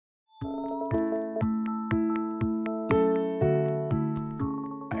Erich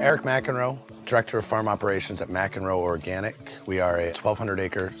McEnroe, Director of Farm Operations at McEnroe Organic. We are a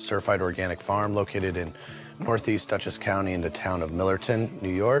 1,200-acre certified organic farm located in northeast Dutchess County in the town of Millerton,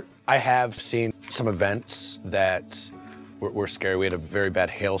 New York. I have seen some events that were scary. We had a very bad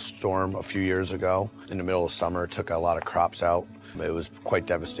hailstorm a few years ago in the middle of summer. It took a lot of crops out. It was quite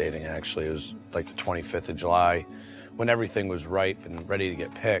devastating, actually. It was like the 25th of July when everything was ripe and ready to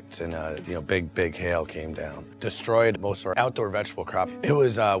get picked, and big hail came down. Destroyed most of our outdoor vegetable crop. It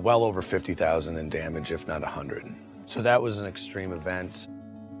was well over 50,000 in damage, if not 100. So that was an extreme event.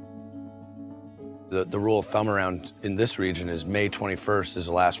 The rule of thumb around in this region is May 21st is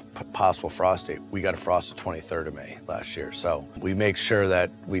the last possible frost date. We got a frost the 23rd of May last year. So we make sure that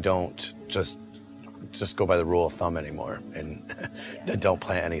we don't just go by the rule of thumb anymore and don't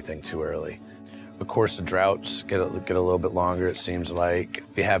plant anything too early. Of course, the droughts get a little bit longer, it seems like.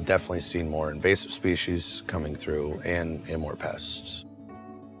 We have definitely seen more invasive species coming through and more pests.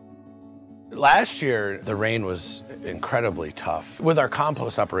 Last year, the rain was incredibly tough. With our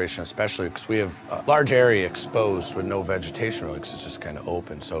compost operation especially, because we have a large area exposed with no vegetation really, because it's just kind of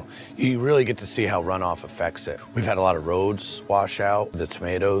open. So you really get to see how runoff affects it. We've had a lot of roads wash out, the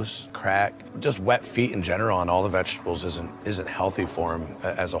tomatoes crack. Just wet feet in general on all the vegetables isn't healthy for them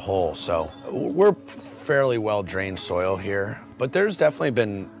as a whole. So we're fairly well-drained soil here, but there's definitely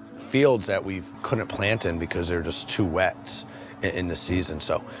been fields that we couldn't plant in because they're just too wet in the season.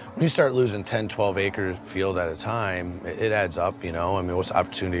 So when you start losing 10, 12 acre field at a time, it adds up, I mean, what's the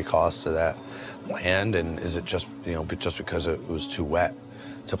opportunity cost of that land, and is it just, just because it was too wet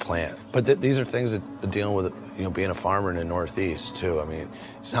to plant? But these are things that dealing with, being a farmer in the Northeast too. I mean,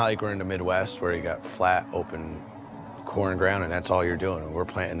 it's not like we're in the Midwest where you got flat, open corn ground and that's all you're doing. We're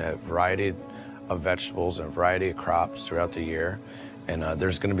planting a variety of vegetables and a variety of crops throughout the year. And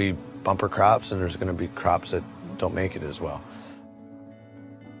there's gonna be bumper crops and there's gonna be crops that don't make it as well.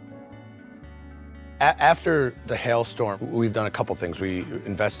 After the hailstorm, we've done a couple things. We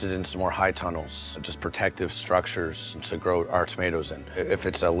invested in some more high tunnels, just protective structures to grow our tomatoes in. If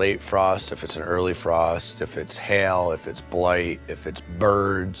it's a late frost, if it's an early frost, if it's hail, if it's blight, if it's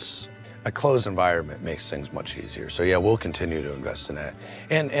birds, a closed environment makes things much easier. So yeah, we'll continue to invest in that.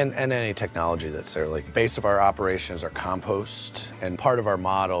 And any technology that's there. Like, base of our operation is our compost, and part of our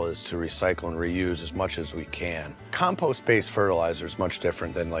model is to recycle and reuse as much as we can. Compost-based fertilizer is much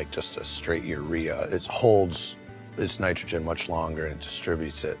different than like just a straight urea. It holds its nitrogen much longer and it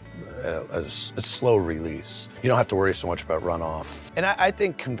distributes it at a slow release. You don't have to worry so much about runoff. And I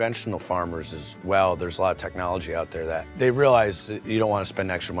think conventional farmers as well, there's a lot of technology out there that they realize that you don't want to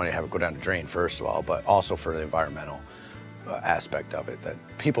spend extra money to have it go down the drain, first of all, but also for the environmental aspect of it, that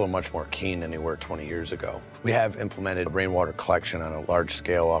people are much more keen than they were 20 years ago. We have implemented rainwater collection on a large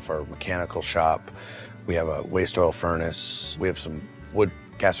scale off our mechanical shop. We have a waste oil furnace. We have some wood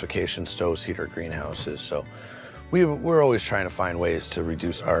gasification stoves, heat our greenhouses. So we're always trying to find ways to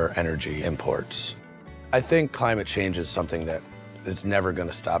reduce our energy imports. I think climate change is something that is never going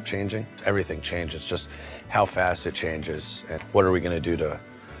to stop changing. Everything changes, just how fast it changes and what are we going to do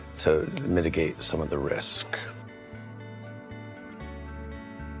to mitigate some of the risk.